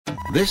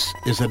This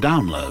is a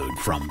download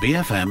from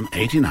BFM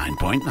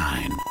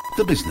 89.9,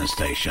 the business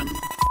station.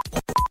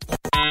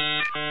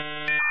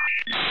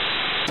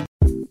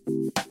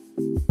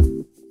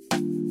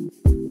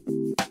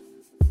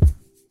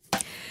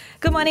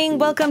 Good morning.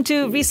 Welcome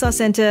to Resource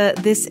Centre.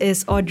 This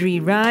is Audrey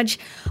Raj.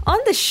 On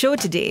the show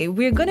today,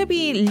 we're going to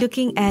be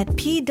looking at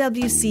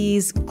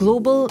PwC's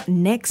Global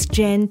Next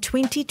Gen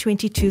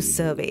 2022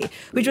 survey,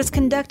 which was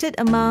conducted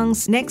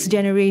amongst next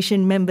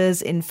generation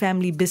members in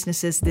family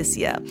businesses this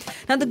year.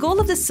 Now, the goal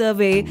of the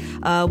survey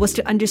was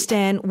to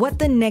understand what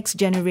the next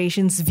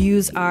generation's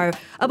views are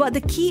about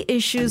the key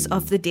issues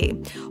of the day,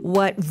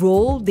 what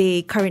role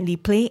they currently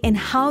play, and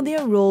how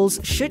their roles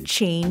should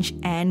change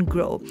and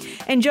grow.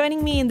 And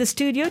joining me in the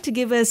studio to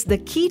give us the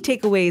key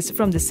takeaways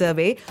from the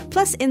survey,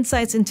 plus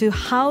insights into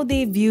how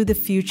they view the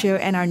future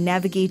and are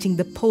navigating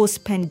the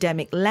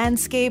post-pandemic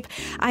landscape,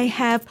 I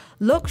have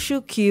Loke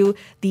Shu Kyu,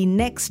 the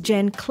Next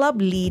Gen Club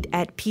Lead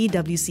at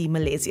PwC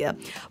Malaysia.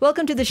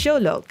 Welcome to the show,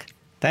 Loke.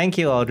 Thank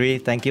you, Audrey.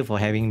 Thank you for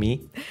having me.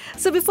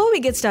 So before we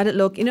get started,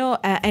 Loke,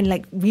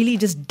 and really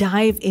just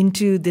dive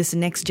into this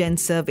Next Gen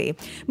survey,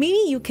 maybe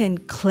you can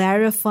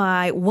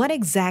clarify what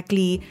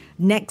exactly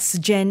Next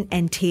Gen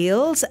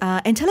entails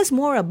and tell us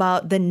more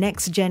about the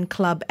Next Gen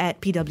Club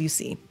at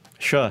PwC.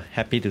 Sure,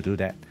 happy to do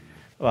that.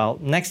 Well,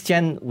 Next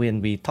Gen, when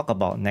we talk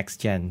about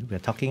Next Gen, we're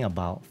talking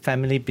about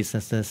family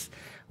businesses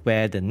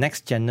where the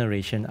next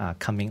generation are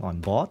coming on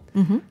board.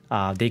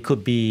 Mm-hmm. They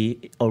could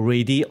be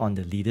already on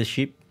the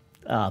leadership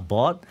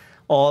board,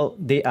 or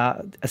they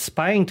are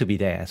aspiring to be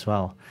there as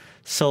well.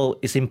 So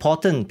it's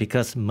important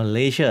because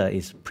Malaysia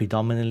is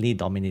predominantly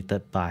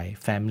dominated by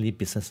family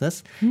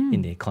businesses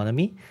in the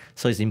economy.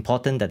 So it's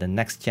important that the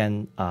next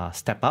gen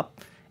step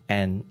up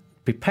and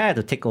prepare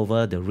to take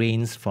over the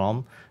reins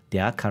from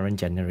their current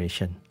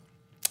generation.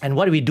 And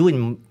what we do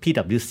in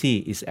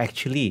PwC is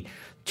actually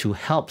to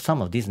help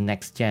some of these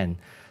next gen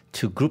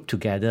to group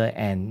together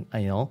and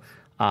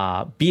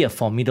be a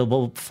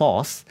formidable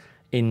force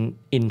in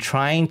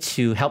trying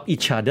to help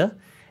each other,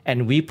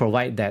 and we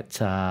provide that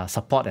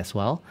support as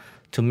well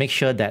to make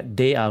sure that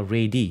they are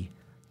ready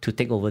to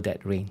take over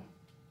that reign.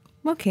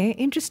 Okay,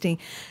 interesting.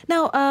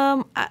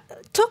 Now,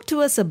 talk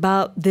to us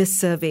about this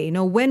survey.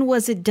 When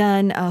was it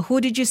done? Who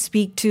did you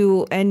speak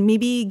to? And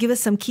maybe give us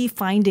some key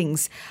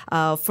findings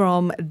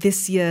from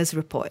this year's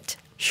report.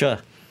 Sure.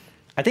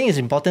 I think it's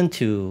important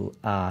to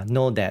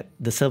know that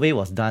the survey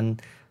was done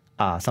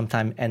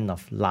sometime end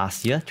of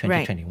last year,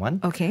 2021.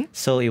 Right. Okay.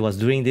 So it was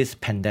during this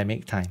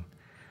pandemic time.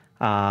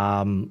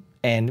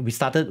 And we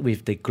started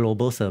with the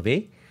global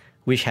survey,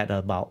 which had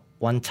about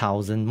more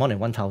than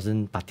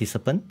 1,000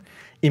 participants.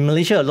 In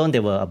Malaysia alone,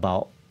 there were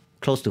about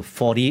close to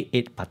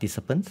 48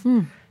 participants.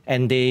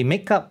 And they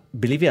make up,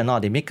 believe it or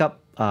not,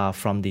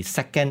 from the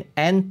second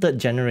and third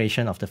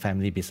generation of the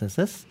family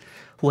businesses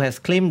who has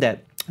claimed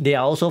that they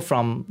are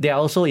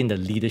also in the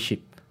leadership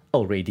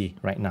already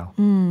right now.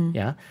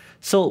 Yeah.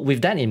 So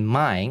with that in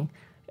mind,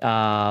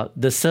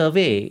 the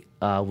survey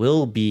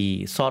will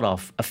be sort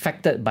of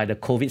affected by the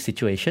COVID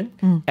situation.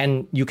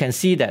 And you can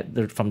see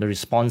that from the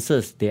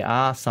responses, there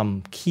are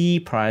some key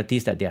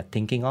priorities that they are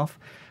thinking of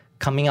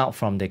coming out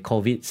from the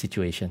COVID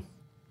situation.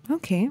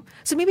 Okay.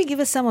 So maybe give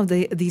us some of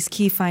these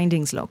key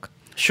findings, Loke.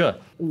 Sure.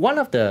 One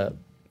of the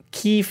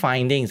key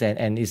findings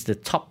and is the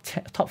top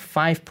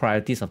 5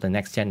 priorities of the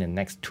next gen in the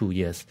next 2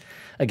 years.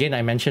 Again,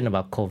 I mentioned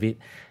about COVID.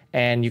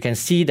 And you can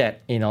see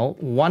that,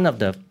 one of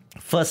the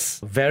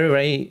first very,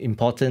 very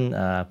important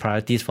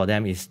priorities for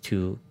them is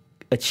to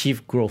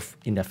achieve growth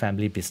in their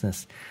family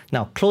business.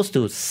 Now, close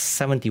to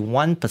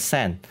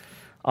 71%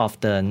 of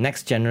the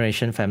next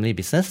generation family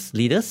business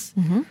leaders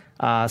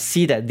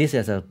see that this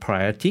as a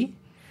priority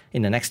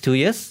in the next 2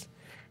 years.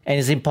 And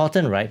it's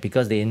important, right?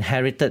 Because they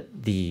inherited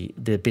the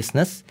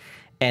business.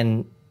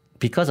 And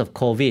because of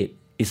COVID,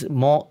 it's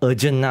more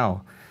urgent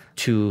now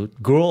to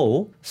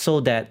grow so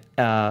that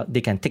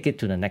they can take it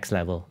to the next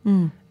level.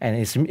 And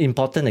it's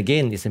important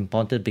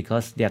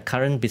because their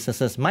current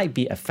businesses might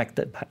be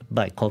affected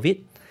by COVID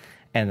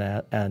and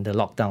the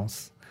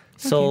lockdowns.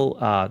 So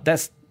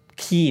that's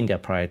key in their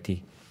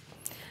priority.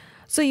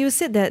 So you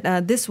said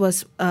that this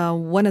was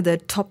one of the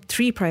top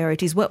 3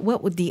 priorities. What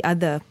would the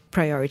other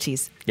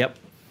priorities? Yep.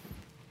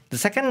 The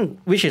second,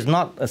 which is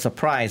not a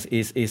surprise,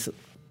 is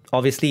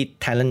obviously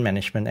talent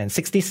management. And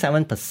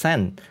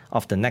 67%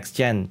 of the next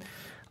gen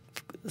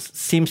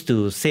seems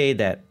to say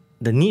that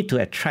the need to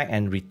attract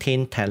and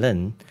retain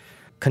talent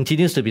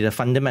continues to be the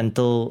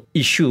fundamental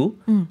issue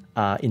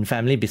in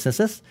family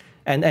businesses.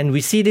 And we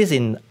see this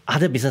in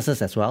other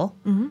businesses as well.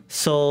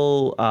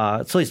 So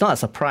it's not a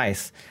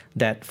surprise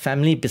that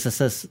family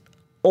businesses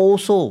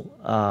also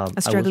are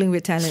struggling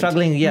with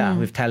talent.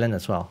 With talent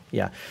as well.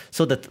 Yeah.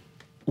 So the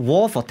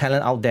war for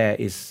talent out there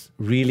is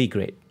really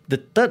great. The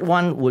third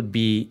one would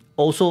be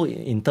also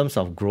in terms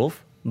of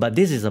growth, but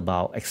this is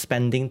about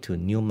expanding to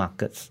new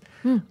markets,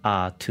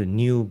 to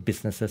new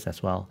businesses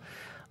as well.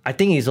 I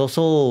think it's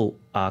also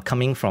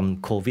coming from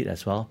COVID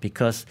as well,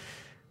 because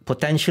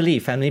potentially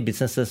family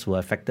businesses were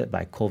affected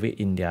by COVID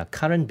in their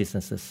current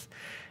businesses.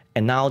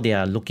 And now they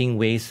are looking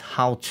ways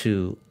how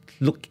to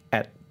look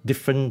at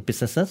different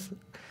businesses.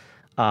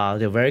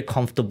 They're very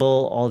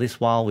comfortable all this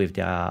while with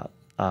their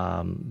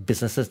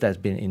businesses that's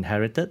been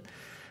inherited.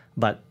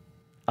 But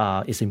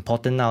it's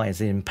important now,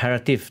 it's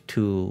imperative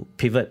to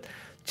pivot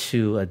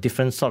to a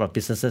different sort of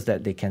businesses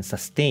that they can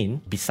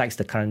sustain besides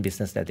the current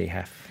business that they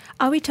have.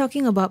 Are we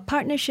talking about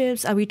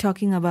partnerships? Are we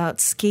talking about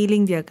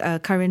scaling their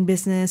current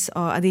business?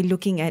 Or are they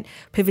looking at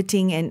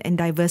pivoting and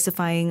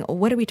diversifying? Or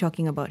what are we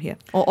talking about here?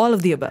 Or all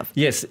of the above?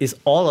 Yes, it's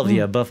all of the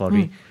above,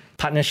 Audrey.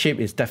 Partnership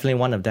is definitely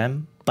one of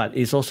them, but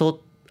it's also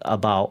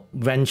about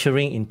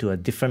venturing into a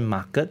different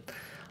market,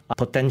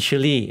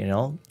 potentially,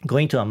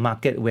 going to a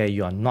market where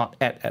you are not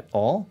at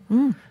all.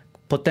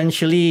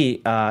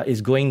 Potentially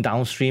is going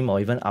downstream or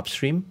even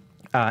upstream.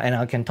 And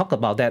I can talk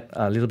about that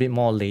a little bit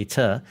more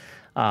later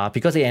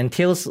because it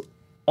entails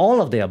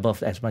all of the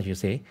above, as much as you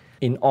say,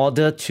 in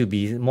order to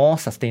be more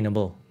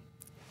sustainable.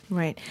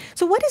 Right.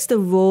 So what is the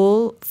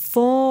role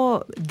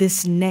for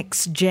this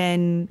next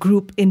gen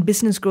group in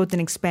business growth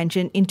and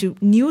expansion into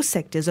new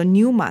sectors or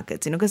new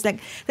markets? Because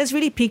that's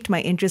really piqued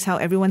my interest, how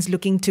everyone's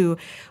looking to,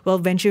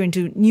 venture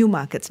into new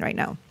markets right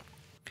now.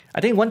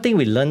 I think one thing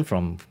we learned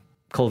from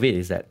COVID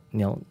is that,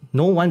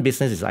 no one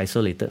business is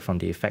isolated from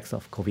the effects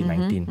of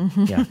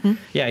COVID-19.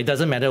 Yeah, it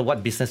doesn't matter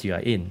what business you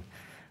are in.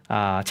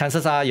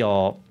 Chances are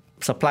your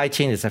supply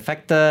chain is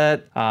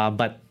affected,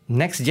 but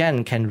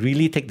NextGen can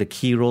really take the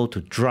key role to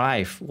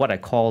drive what I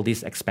call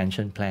this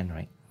expansion plan,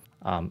 right?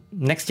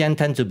 NextGen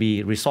tend to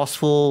be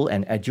resourceful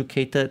and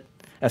educated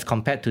as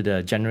compared to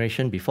the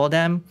generation before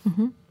them.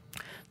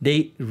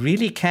 They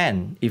really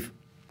can, if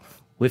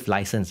with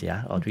license,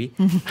 Audrey,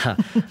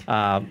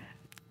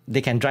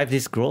 they can drive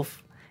this growth.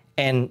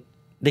 And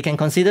they can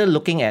consider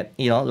looking at,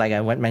 like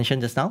I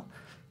mentioned just now,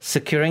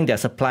 securing their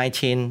supply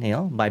chain,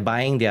 by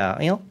buying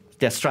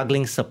their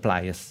struggling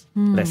suppliers,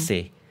 let's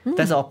say.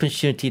 There's an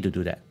opportunity to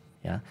do that.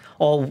 Yeah.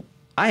 Or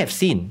I have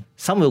seen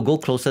some will go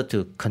closer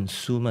to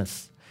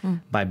consumers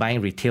by buying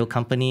retail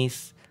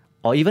companies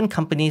or even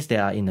companies that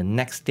are in the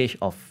next stage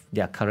of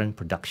their current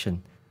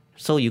production.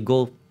 So you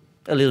go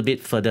a little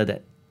bit further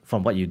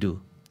from what you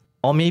do.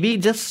 Or maybe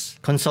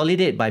just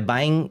consolidate by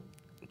buying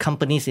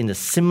companies in the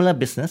similar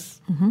business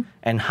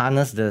and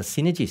harness the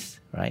synergies,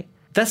 right?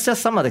 That's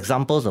just some of the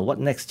examples of what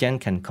NextGen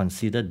can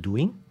consider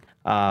doing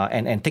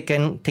and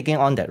taking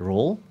on that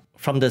role.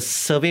 From the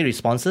survey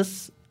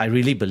responses, I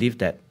really believe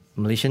that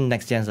Malaysian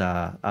NextGens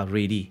are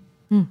ready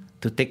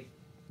to take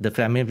the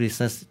family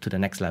business to the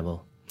next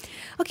level.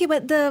 Okay,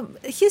 but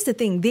here's the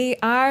thing. They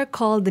are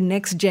called the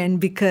next gen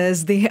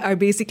because they are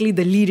basically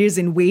the leaders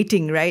in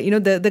waiting, right?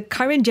 The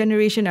current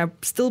generation are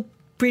still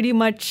pretty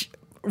much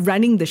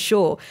running the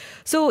show.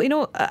 So,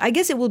 I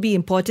guess it will be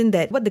important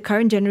that what the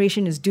current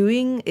generation is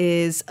doing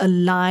is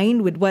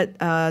aligned with what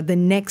the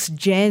next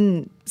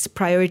gen's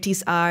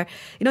priorities are,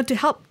 to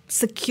help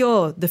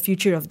secure the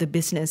future of the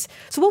business.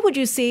 So what would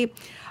you say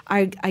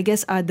are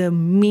the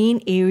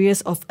main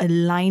areas of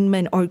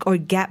alignment or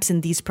gaps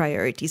in these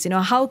priorities?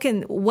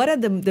 What are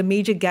the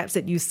major gaps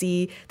that you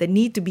see that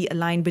need to be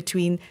aligned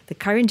between the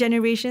current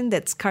generation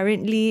that's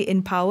currently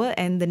in power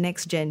and the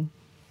next gen?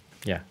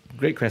 Yeah,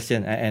 great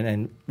question.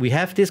 And we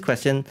have this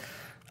question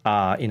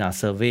in our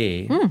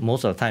survey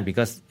most of the time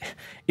because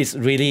it's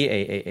really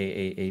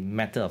a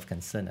matter of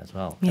concern as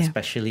well,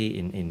 especially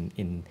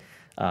in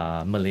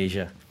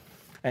Malaysia.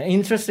 And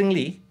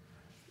interestingly,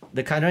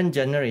 the current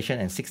generation,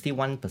 and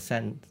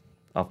 61%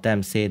 of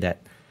them say that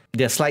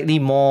they're slightly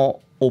more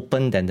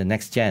open than the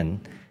next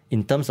gen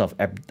in terms of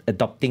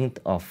adopting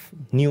of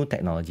new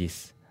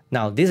technologies.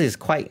 Now, this is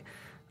quite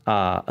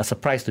a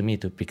surprise to me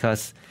too,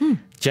 because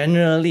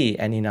generally,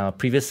 and in our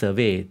previous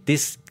survey,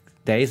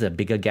 there is a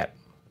bigger gap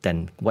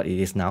than what it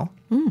is now.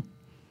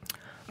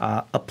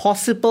 A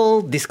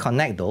possible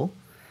disconnect, though,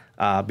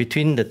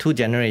 between the two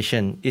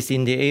generations is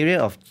in the area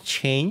of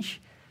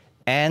change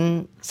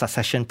and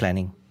succession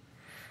planning.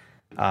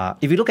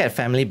 If you look at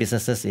family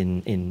businesses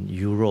in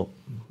Europe,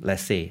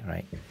 let's say,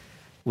 right,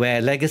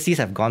 where legacies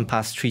have gone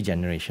past 3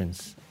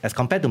 generations, as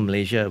compared to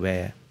Malaysia,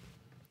 where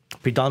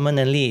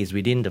predominantly is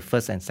within the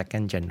first and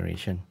second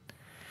generation.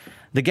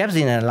 The gaps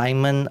in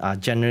alignment are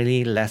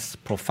generally less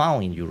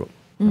profound in Europe,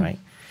 right?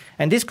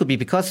 And this could be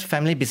because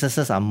family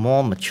businesses are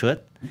more matured,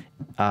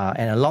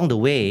 and along the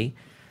way,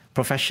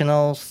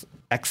 professionals,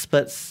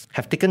 experts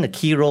have taken a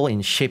key role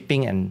in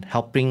shaping and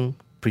helping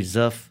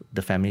preserve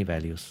the family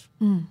values.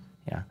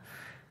 Yeah.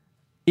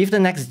 If the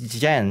next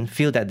gen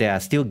feel that there are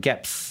still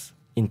gaps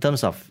in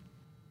terms of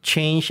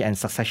change and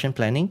succession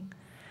planning,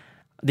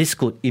 this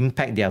could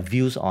impact their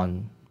views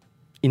on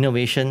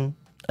innovation,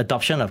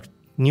 adoption of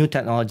new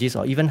technologies,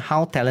 or even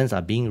how talents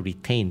are being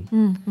retained.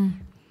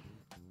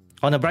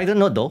 On a brighter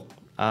note, though,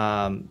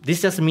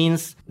 this just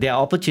means there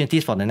are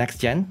opportunities for the next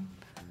gen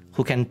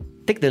who can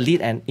take the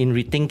lead and in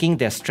rethinking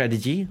their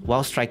strategy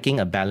while striking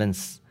a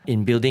balance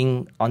in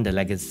building on the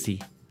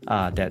legacy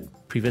that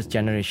previous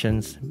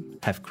generations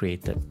have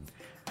created.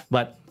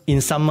 But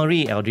in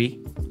summary, Audrey,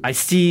 I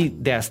see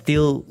there's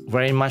still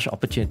very much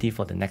opportunity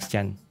for the next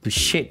gen to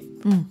shape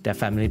their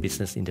family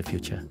business in the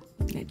future.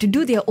 To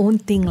do their own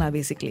thing,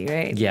 basically,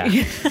 right? Yeah.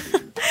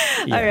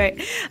 All right.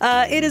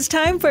 It is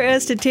time for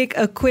us to take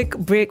a quick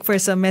break for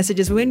some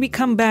messages. When we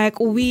come back,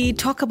 we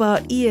talk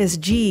about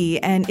ESG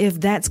and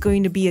if that's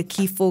going to be a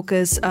key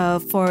focus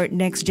for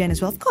next gen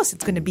as well. Of course,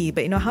 it's going to be,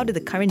 but how do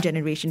the current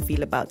generation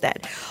feel about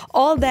that?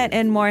 All that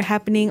and more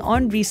happening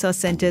on Resource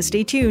Centre.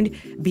 Stay tuned.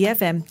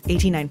 BFM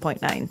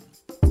 89.9.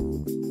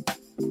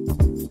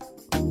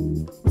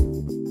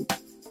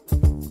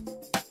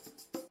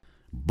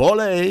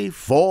 Boleh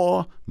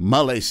for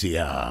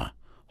Malaysia.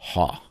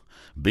 Ha.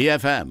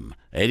 BFM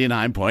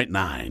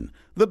 89.9,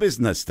 the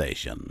business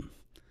station.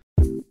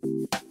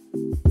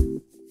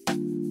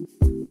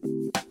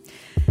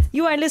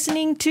 You are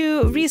listening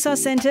to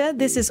Resource Centre.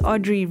 This is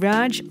Audrey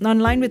Raj.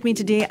 Online with me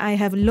today, I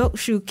have Lok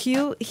Shoo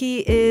Kiew. He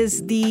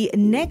is the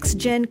Next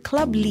Gen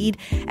Club Lead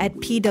at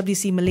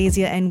PwC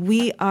Malaysia, and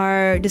we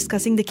are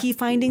discussing the key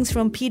findings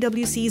from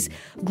PwC's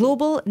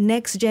Global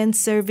Next Gen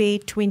Survey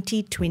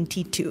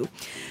 2022.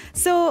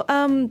 So,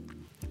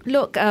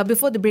 look,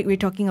 before the break, we were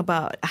talking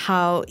about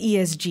how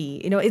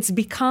ESG, it's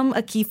become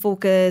a key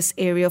focus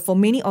area for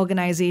many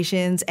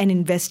organizations and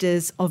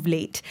investors of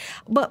late.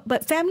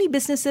 But family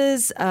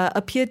businesses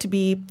appear to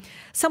be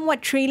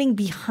somewhat trailing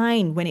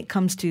behind when it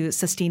comes to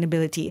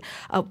sustainability.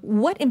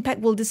 What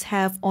impact will this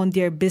have on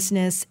their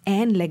business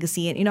and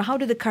legacy? And, how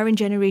do the current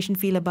generation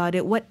feel about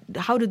it?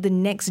 How do the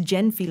next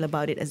gen feel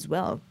about it as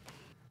well?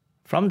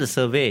 From the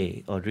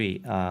survey,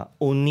 Audrey,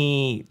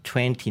 only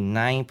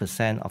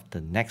 29% of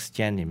the next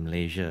gen in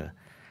Malaysia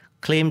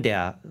claim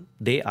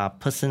they are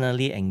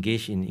personally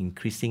engaged in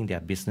increasing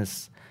their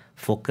business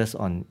focus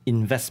on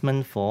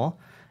investment for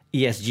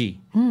ESG,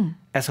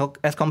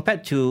 as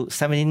compared to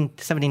 79%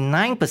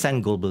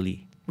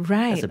 globally.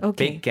 Right. That's a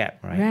big gap,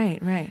 right?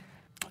 Right.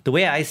 The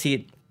way I see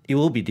it, it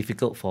will be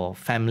difficult for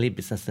family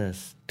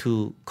businesses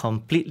to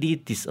completely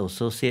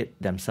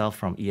disassociate themselves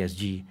from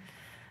ESG,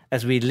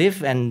 as we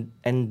live and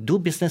do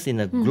business in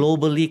a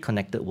globally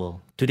connected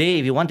world. Today,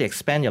 if you want to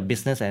expand your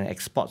business and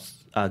export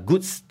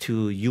goods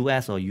to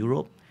US or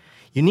Europe,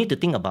 you need to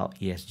think about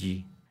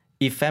ESG.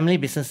 If family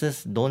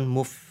businesses don't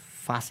move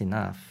fast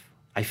enough,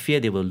 I fear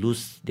they will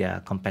lose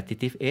their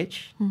competitive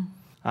edge.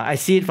 I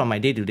see it from my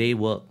day-to-day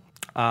work.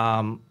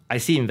 I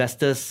see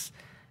investors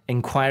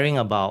inquiring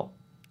about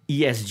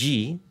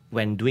ESG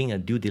when doing a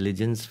due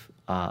diligence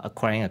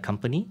acquiring a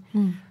company,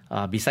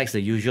 besides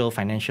the usual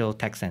financial,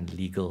 tax, and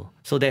legal.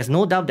 So there's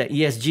no doubt that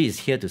ESG is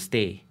here to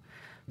stay.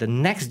 The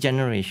next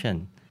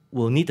generation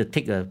will need to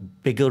take a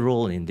bigger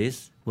role in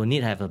this, will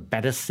need to have a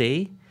better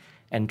say,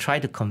 and try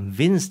to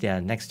convince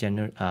their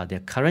their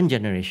current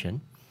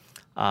generation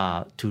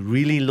to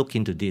really look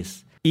into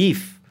this,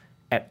 if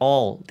at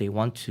all they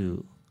want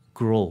to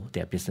grow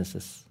their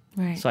businesses.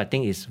 Right. So I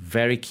think it's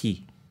very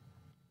key.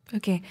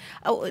 Okay.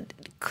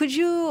 Could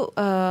you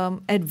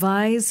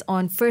advise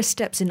on first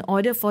steps in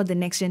order for the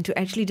next gen to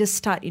actually just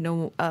start,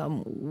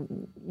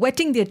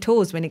 wetting their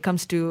toes when it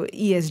comes to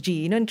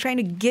ESG, and trying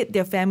to get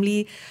their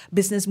family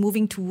business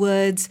moving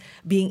towards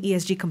being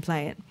ESG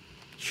compliant?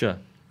 Sure.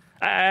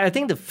 I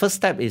think the first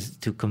step is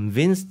to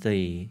convince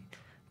the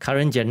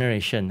current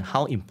generation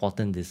how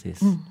important this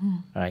is,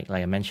 right?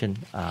 Like I mentioned,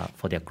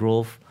 for their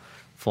growth,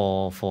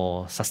 for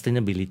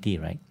sustainability,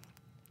 right?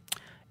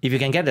 If you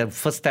can get the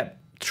first step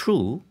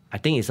through, I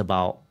think it's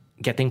about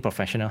getting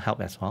professional help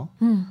as well.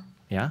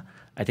 Yeah,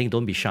 I think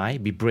don't be shy,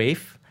 be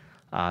brave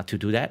to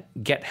do that.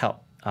 Get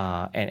help,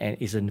 and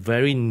it's a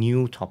very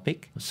new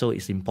topic, so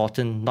it's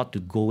important not to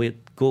go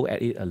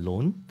at it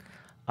alone.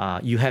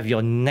 You have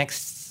your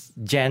next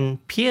gen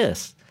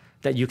peers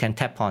that you can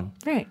tap on,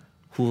 right?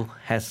 Who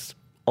has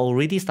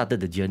already started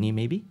the journey,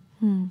 maybe.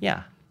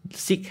 Yeah,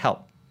 seek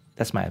help.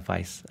 That's my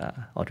advice,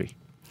 Audrey.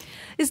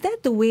 Is that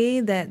the way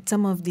that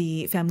some of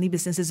the family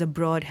businesses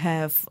abroad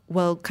have,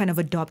 kind of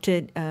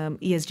adopted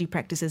ESG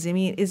practices? I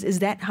mean, is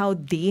that how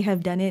they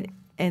have done it?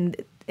 And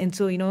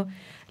so,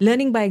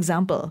 learning by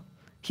example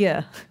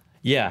here.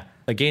 Yeah.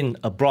 Again,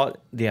 abroad,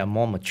 they are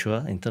more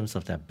mature in terms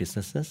of their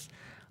businesses.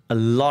 A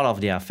lot of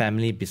their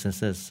family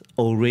businesses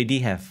already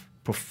have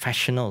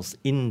professionals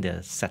in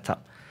the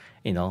setup,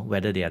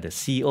 whether they are the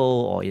CEO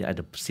or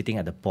sitting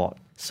at the board.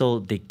 So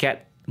they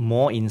get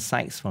more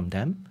insights from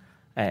them.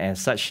 And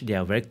as such, they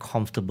are very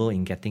comfortable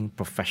in getting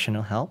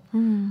professional help.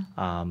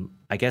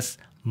 I guess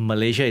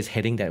Malaysia is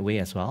heading that way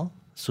as well.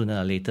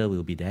 Sooner or later,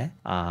 we'll be there.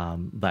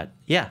 But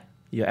yeah,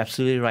 you're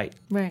absolutely right.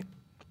 Right.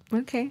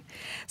 Okay.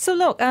 So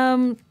look,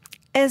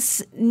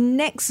 as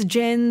next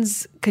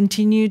gens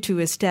continue to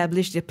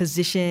establish their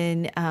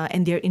position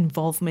and their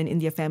involvement in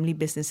their family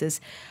businesses,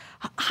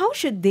 how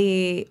should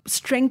they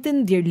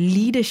strengthen their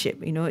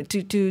leadership,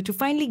 to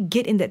finally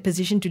get in that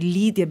position to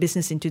lead their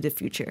business into the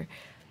future?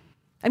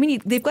 I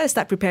mean, they've got to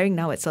start preparing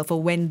now itself for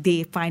when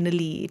they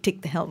finally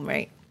take the helm,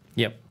 right?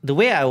 Yep. The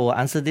way I will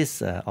answer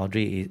this,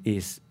 Audrey,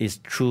 is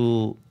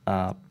through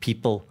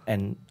people,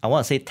 and I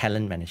want to say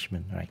talent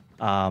management,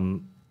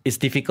 right? It's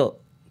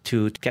difficult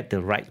to get the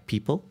right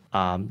people,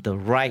 the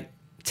right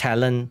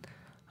talent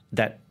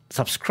that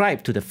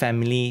subscribe to the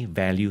family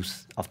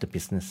values of the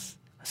business.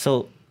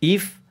 So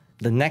if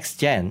the next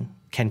gen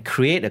can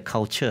create a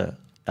culture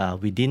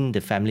within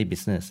the family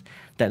business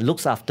that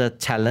looks after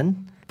talent,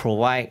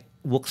 provide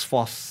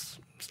workforce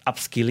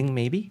upskilling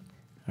maybe,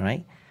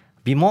 right?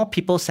 Be more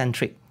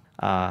people-centric,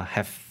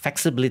 have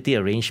flexibility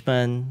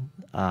arrangement.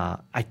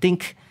 I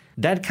think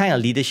that kind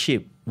of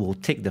leadership will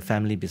take the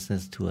family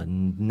business to a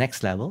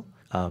next level.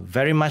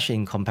 Very much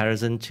in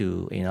comparison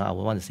to, I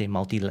would want to say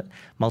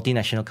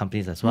multinational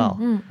companies as well.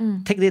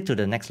 Take it to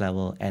the next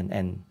level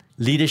and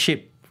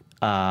leadership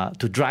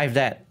to drive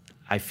that.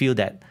 I feel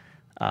that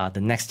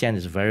the next gen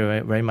is very,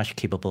 very, very much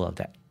capable of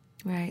that.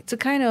 Right. So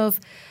kind of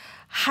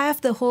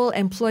have the whole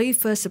employee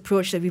first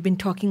approach that we've been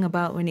talking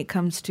about when it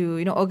comes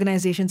to,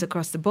 organizations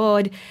across the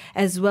board,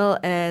 as well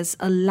as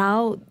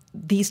allow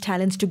these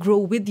talents to grow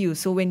with you.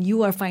 So when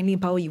you are finally in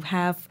power, you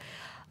have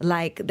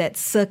like that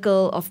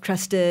circle of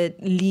trusted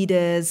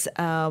leaders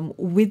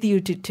with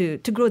you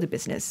to grow the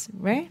business,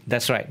 right?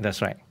 That's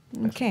right.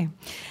 Okay.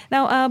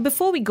 Now,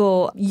 before we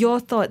go, your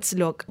thoughts,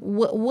 Look,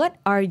 what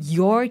are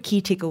your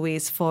key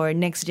takeaways for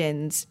next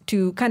gens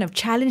to kind of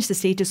challenge the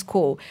status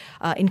quo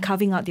in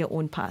carving out their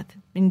own path,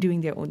 in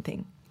doing their own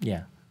thing?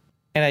 Yeah.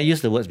 And I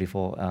used the words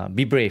before,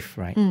 be brave,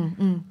 right?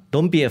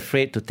 Don't be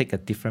afraid to take a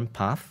different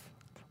path.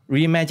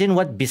 Reimagine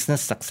what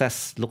business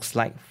success looks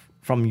like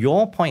from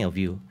your point of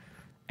view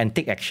and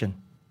take action.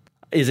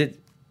 Is it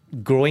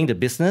growing the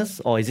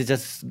business or is it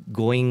just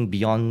going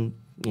beyond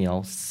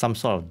some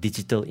sort of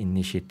digital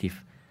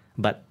initiative?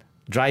 But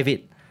drive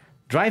it.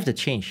 Drive the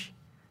change.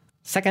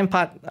 Second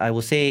part, I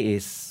would say,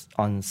 is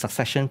on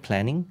succession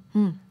planning.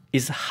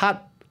 It's hard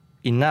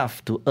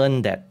enough to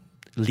earn that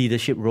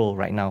leadership role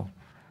right now,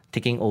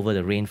 taking over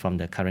the reign from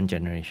the current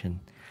generation.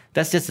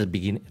 That's just the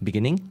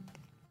beginning.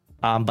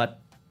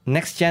 But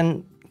next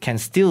gen can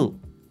still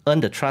earn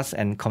the trust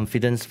and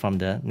confidence from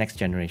the next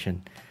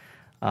generation.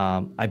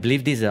 I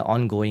believe this is an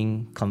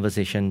ongoing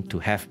conversation to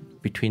have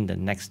between the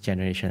next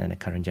generation and the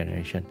current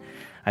generation.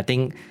 I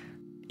think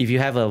if you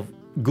have a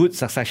good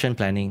succession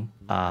planning,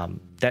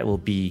 that will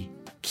be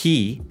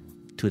key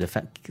to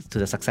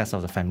the success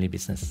of the family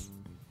business.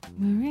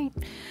 All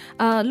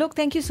right. Look,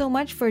 thank you so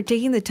much for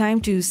taking the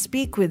time to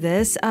speak with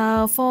us.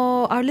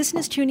 For our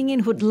listeners tuning in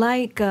who'd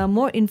like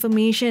more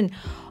information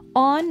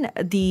on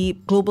the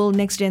Global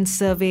Next Gen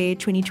Survey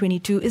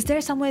 2022, is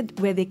there somewhere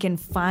where they can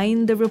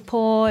find the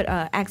report,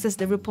 access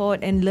the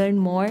report, and learn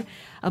more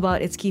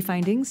about its key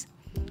findings?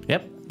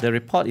 Yep. The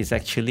report is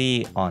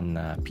actually on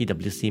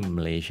PwC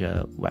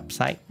Malaysia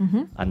website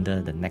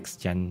under the Next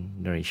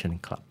Generation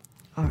Club.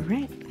 All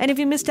right. And if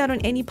you missed out on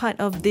any part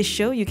of this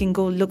show, you can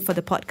go look for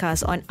the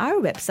podcast on our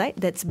website.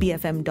 That's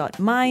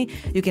bfm.my.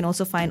 You can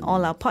also find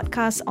all our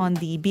podcasts on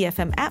the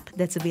BFM app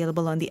that's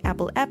available on the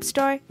Apple App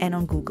Store and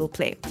on Google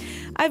Play.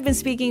 I've been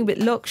speaking with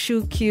Loke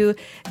Shoo Kew,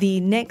 the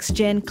Next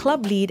Gen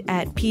Club Lead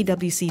at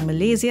PwC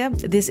Malaysia.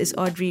 This is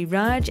Audrey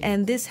Raj,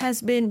 and this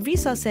has been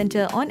Resource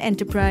Center on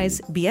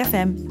Enterprise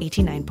BFM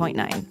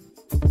 89.9.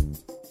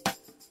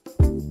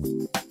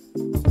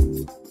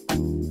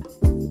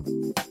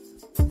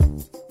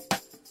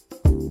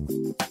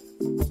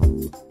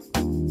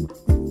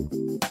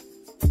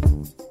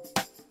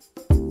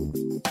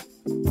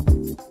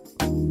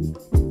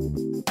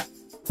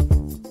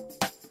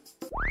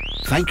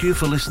 Thank you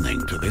for listening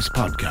to this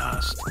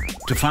podcast.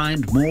 To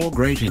find more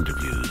great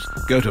interviews,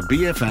 go to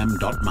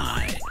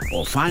bfm.my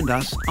or find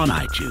us on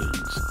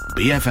iTunes.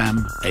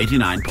 BFM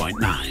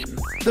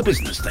 89.9, the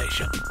business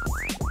station.